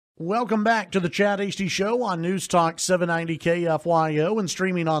Welcome back to the Chad Hasty Show on News Talk 790 KFYO and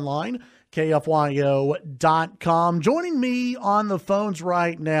streaming online, KFYO.com. Joining me on the phones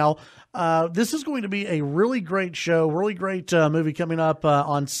right now, this is going to be a really great show, really great movie coming up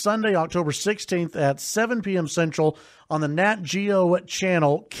on Sunday, October 16th at 7 p.m. Central on the Nat Geo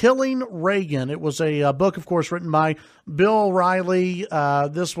channel, Killing Reagan. It was a book, of course, written by Bill O'Reilly.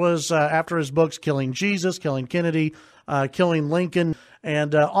 This was after his books Killing Jesus, Killing Kennedy, Killing Lincoln.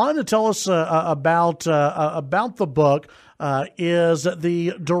 And on to tell us about the book is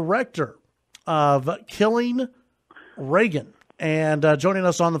the director of Killing Reagan. And joining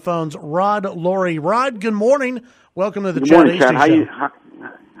us on the phones, Lurie. Rod, good morning. Welcome to the Chad Hasty Show.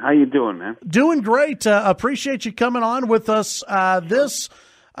 How you doing, man? Doing great. Appreciate you coming on with us. This,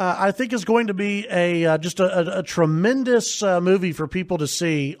 I think, is going to be just a tremendous movie for people to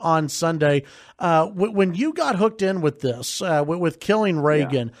see on Sunday. When you got hooked in with this, with Killing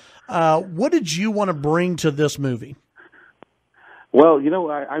Reagan, what did you want to bring to this movie? Well,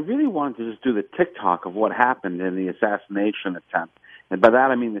 I really wanted to just do the TikTok of what happened in the assassination attempt. And by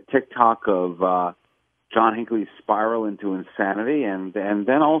that, I mean the TikTok of John Hinckley's spiral into insanity, and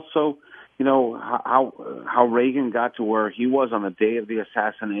then also, how Reagan got to where he was on the day of the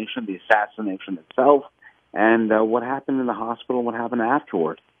assassination itself, and what happened in the hospital and what happened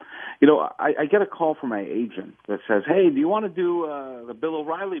afterward. I get a call from my agent that says, "Hey, do you want to do the Bill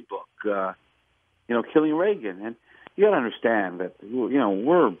O'Reilly book, Killing Reagan?" And you got to understand that,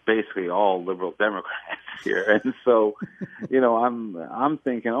 we're basically all liberal Democrats here, and so, I'm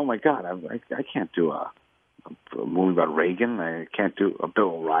thinking, oh my God, I can't do a movie about Reagan. I can't do a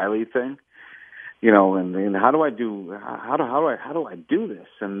Bill O'Reilly thing, and how do I do this?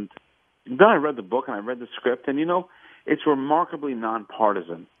 And then I read the book and I read the script, and it's remarkably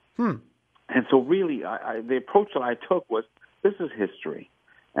nonpartisan. And so really, the approach that I took was, this is history.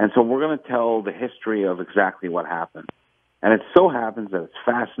 And so we're going to tell the history of exactly what happened. And it so happens that it's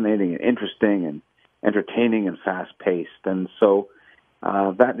fascinating and interesting and entertaining and fast-paced. And so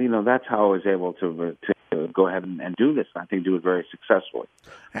that's how I was able to go ahead and do this. I think do it very successfully.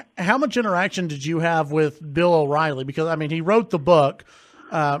 How much interaction did you have with Bill O'Reilly? Because, he wrote the book.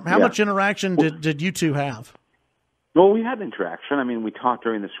 How much interaction did you two have? Well, we had interaction. We talked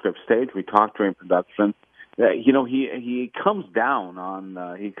during the script stage. We talked during production. He comes down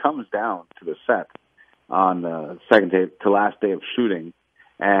to the set on the second day to last day of shooting,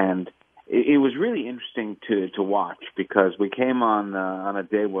 and it was really interesting to watch, because we came on a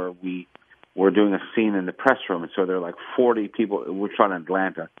day where we were doing a scene in the press room, and so there were like 40 people. We're shot in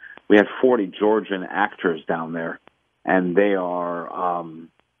Atlanta. We had 40 Georgian actors down there, and they are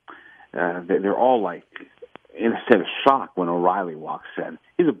they're all like in a state of shock when O'Reilly walks in.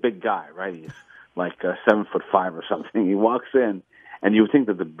 He's a big guy, right? He's like 7'5" or something. He walks in, and you would think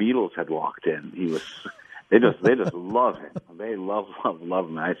that the Beatles had walked in. They just love him. They love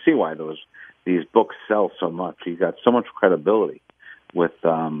him. I see why these books sell so much. He's got so much credibility with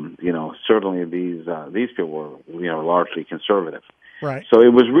certainly these people were largely conservative. Right. So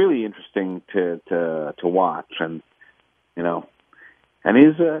it was really interesting to watch, and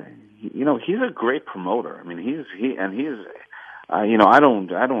he's a great promoter. I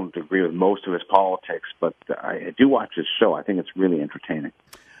don't agree with most of his politics, but I do watch his show. I think it's really entertaining.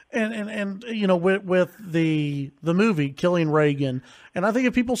 And with the movie Killing Reagan, and I think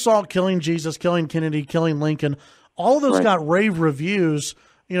if people saw Killing Jesus, Killing Kennedy, Killing Lincoln, all of those got rave reviews,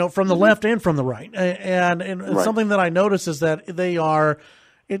 from the left and from the right. And something that I noticed is that they are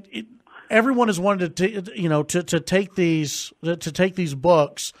everyone has wanted to take these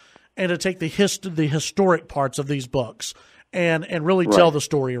books and to take the historic parts of these books and really tell the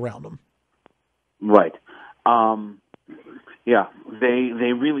story around them. Right.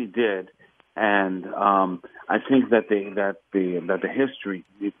 They really did, and I think that the history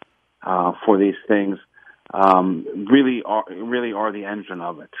for these things really are the engine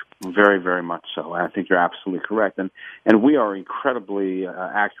of it. Very, very much so. I think you're absolutely correct, and we are incredibly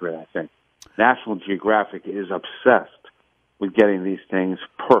accurate. I think National Geographic is obsessed with getting these things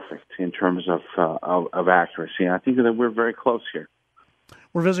perfect in terms of accuracy. And I think that we're very close here.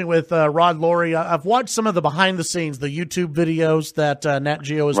 We're visiting with Lurie. I've watched some of the behind-the-scenes, the YouTube videos that Nat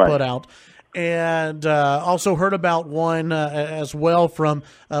Geo has put out, and also heard about one as well from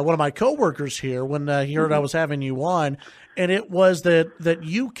one of my coworkers here when he heard I was having you on, and it was that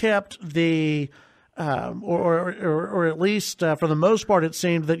you kept the or at least for the most part, it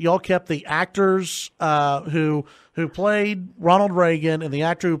seemed that y'all kept the actors who played Ronald Reagan and the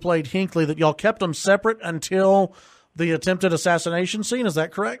actor who played Hinckley, that y'all kept them separate until the attempted assassination scene. Is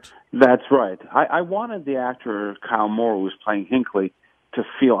that correct? That's right. I wanted the actor Kyle Moore, who was playing Hinckley, to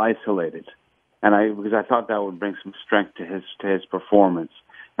feel isolated, because I thought that would bring some strength to his performance,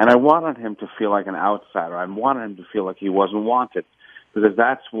 and I wanted him to feel like an outsider. I wanted him to feel like he wasn't wanted, because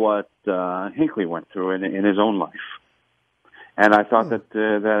that's what Hinckley went through in his own life, and I thought that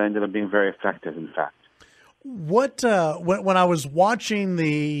ended up being very effective. In fact. What when I was watching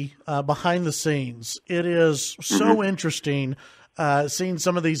the behind the scenes, it is so interesting seeing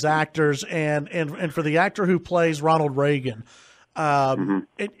some of these actors, and for the actor who plays Ronald Reagan,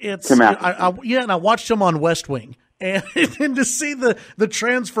 it's and I watched him on West Wing, and to see the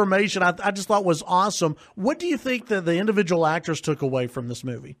transformation, I just thought was awesome. What do you think that the individual actors took away from this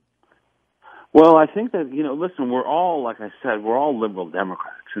movie? Well, I think that listen, we're all, like I said, we're all liberal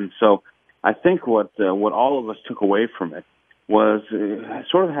Democrats, and so. I think what all of us took away from it was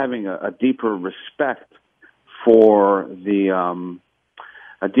sort of having a deeper respect for the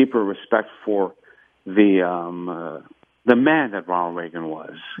man that Ronald Reagan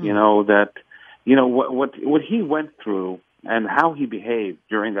was. What he went through and how he behaved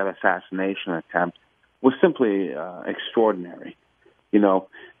during that assassination attempt was simply extraordinary.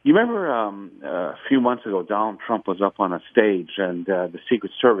 You remember a few months ago, Donald Trump was up on a stage, and the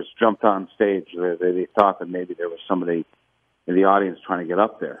Secret Service jumped on stage. They thought that maybe there was somebody in the audience trying to get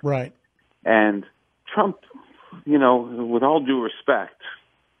up there. Right. And Trump, with all due respect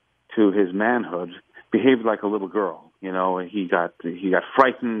to his manhood, behaved like a little girl. He got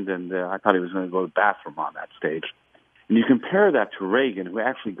frightened, and I thought he was going to go to the bathroom on that stage. And you compare that to Reagan, who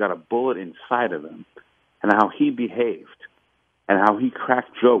actually got a bullet inside of him, and how he behaved. And how he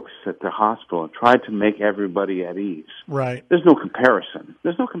cracked jokes at the hospital and tried to make everybody at ease. Right. There's no comparison.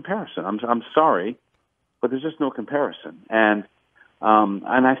 I'm sorry, but there's just no comparison. And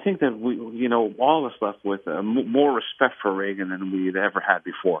I think that we, all of us left with more respect for Reagan than we'd ever had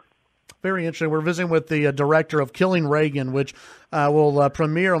before. Very interesting. We're visiting with the director of Killing Reagan, which will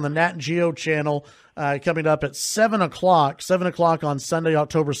premiere on the Nat Geo channel coming up at 7 o'clock. 7 o'clock on Sunday,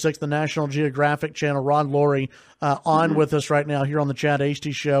 October 6th, the National Geographic channel. Ron Lurie on with us right now here on the Chad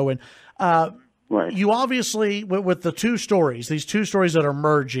Hasty Show. And right. You obviously, with the two stories, these two stories that are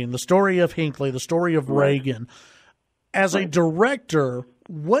merging, the story of Hinckley, the story of Reagan, as a director,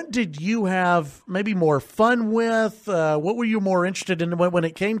 what did you have maybe more fun with? What were you more interested in when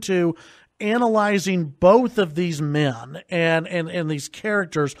it came to analyzing both of these men and these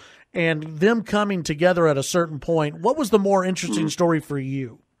characters and them coming together at a certain point? What was the more interesting story for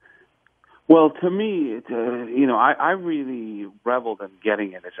you? Well, to me, I really reveled in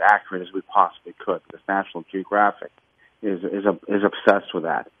getting it as accurate as we possibly could, because National Geographic is obsessed with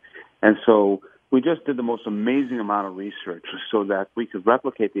that. And so we just did the most amazing amount of research so that we could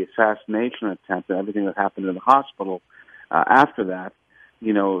replicate the assassination attempt and everything that happened in the hospital after that,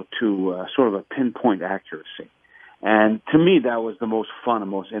 to sort of a pinpoint accuracy. And to me, that was the most fun and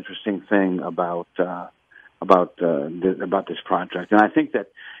most interesting thing about this project. And I think that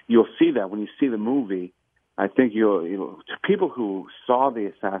you'll see that when you see the movie. I think to people who saw the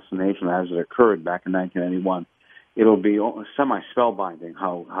assassination as it occurred back in 1991, it'll be semi-spellbinding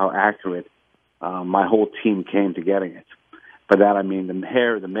how accurate my whole team came to getting it. By that I mean the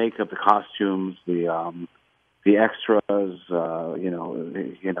hair, the makeup, the costumes, the extras,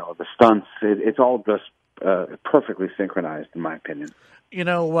 the stunts. It's all just perfectly synchronized, in my opinion.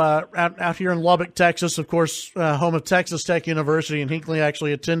 Out here in Lubbock, Texas, of course, home of Texas Tech University, and Hinckley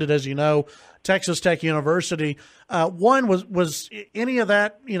actually attended, as you know, Texas Tech University. One was any of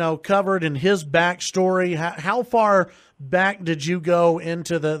that, covered in his backstory? How far back did you go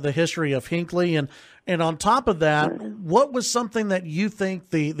into the history of Hinckley? And on top of that, what was something that you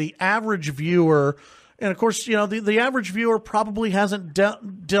think the average viewer, and of course, the average viewer probably hasn't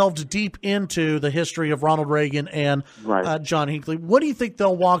delved deep into the history of Ronald Reagan and John Hinckley. What do you think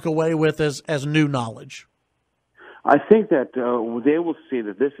they'll walk away with as new knowledge? I think that they will see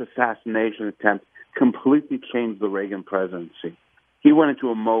that this assassination attempt completely changed the Reagan presidency. He went into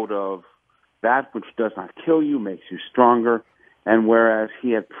a mode of that which does not kill you makes you stronger, and whereas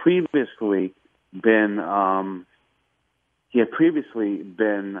he had previously been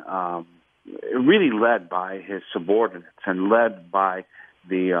really led by his subordinates and led by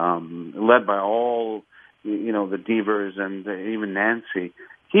all the Devers and even Nancy.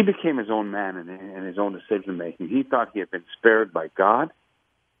 He became his own man in his own decision making. He thought he had been spared by God,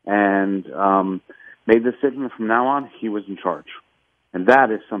 and made the decision that from now on he was in charge, and that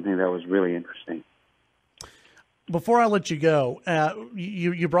is something that was really interesting. Before I let you go,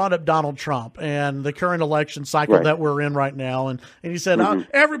 you brought up Donald Trump and the current election cycle that we're in right now, and you said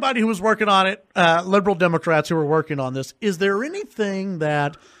everybody who was working on it, liberal Democrats who were working on this, is there anything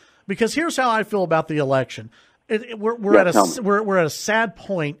that, because here's how I feel about the election, We're at a sad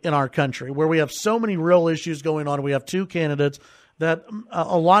point in our country where we have so many real issues going on. We have two candidates that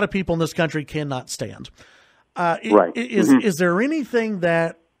a lot of people in this country cannot stand. Right. Is there anything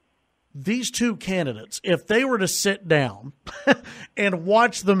that these two candidates, if they were to sit down and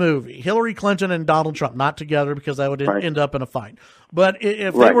watch the movie, Hillary Clinton and Donald Trump, not together because that would end up in a fight, but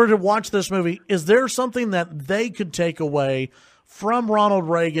if they were to watch this movie, is there something that they could take away from Ronald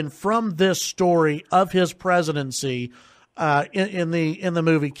Reagan, from this story of his presidency in the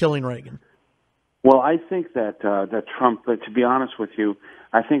movie Killing Reagan? Well, I think that Trump, to be honest with you,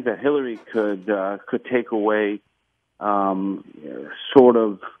 I think that Hillary could take away sort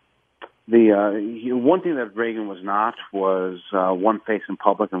of the one thing that Reagan was not was one face in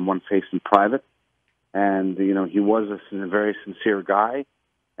public and one face in private, and he was a very sincere guy,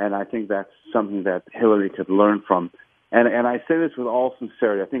 and I think that's something that Hillary could learn from. And I say this with all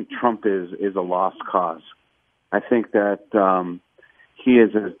sincerity. I think Trump is a lost cause. I think that he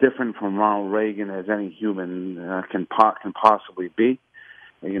is as different from Ronald Reagan as any human can possibly be.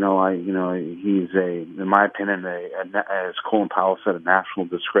 He's in my opinion, as Colin Powell said, a national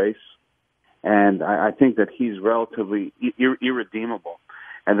disgrace. And I think that he's relatively irredeemable.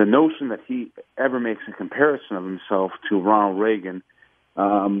 And the notion that he ever makes a comparison of himself to Ronald Reagan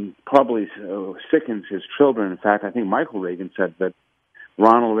probably sickens his children. In fact, I think Michael Reagan said that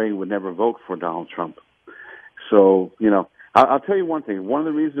Ronald Reagan would never vote for Donald Trump. So, I'll tell you one thing. One of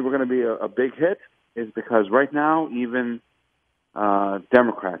the reasons we're going to be a big hit is because right now even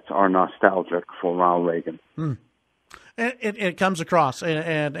Democrats are nostalgic for Ronald Reagan. It comes across,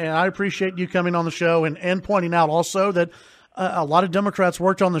 and I appreciate you coming on the show and pointing out also that a lot of Democrats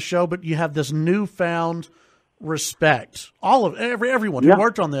worked on the show, but you have this newfound respect. Everyone who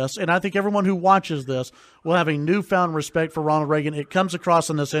worked on this, and I think everyone who watches this will have a newfound respect for Ronald Reagan. It comes across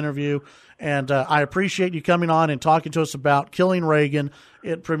in this interview, and I appreciate you coming on and talking to us about Killing Reagan.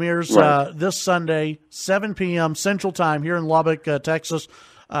 It premieres this Sunday, 7 p.m. Central Time here in Lubbock, Texas,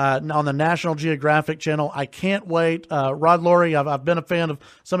 on the National Geographic Channel. I can't wait. Rod Lurie, I've been a fan of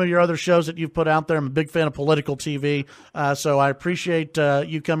some of your other shows that you've put out there. I'm a big fan of political TV. So I appreciate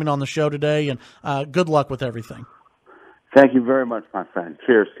you coming on the show today, and good luck with everything. Thank you very much, my friend.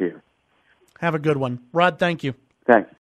 Cheers to you. Have a good one. Rod, thank you. Thanks.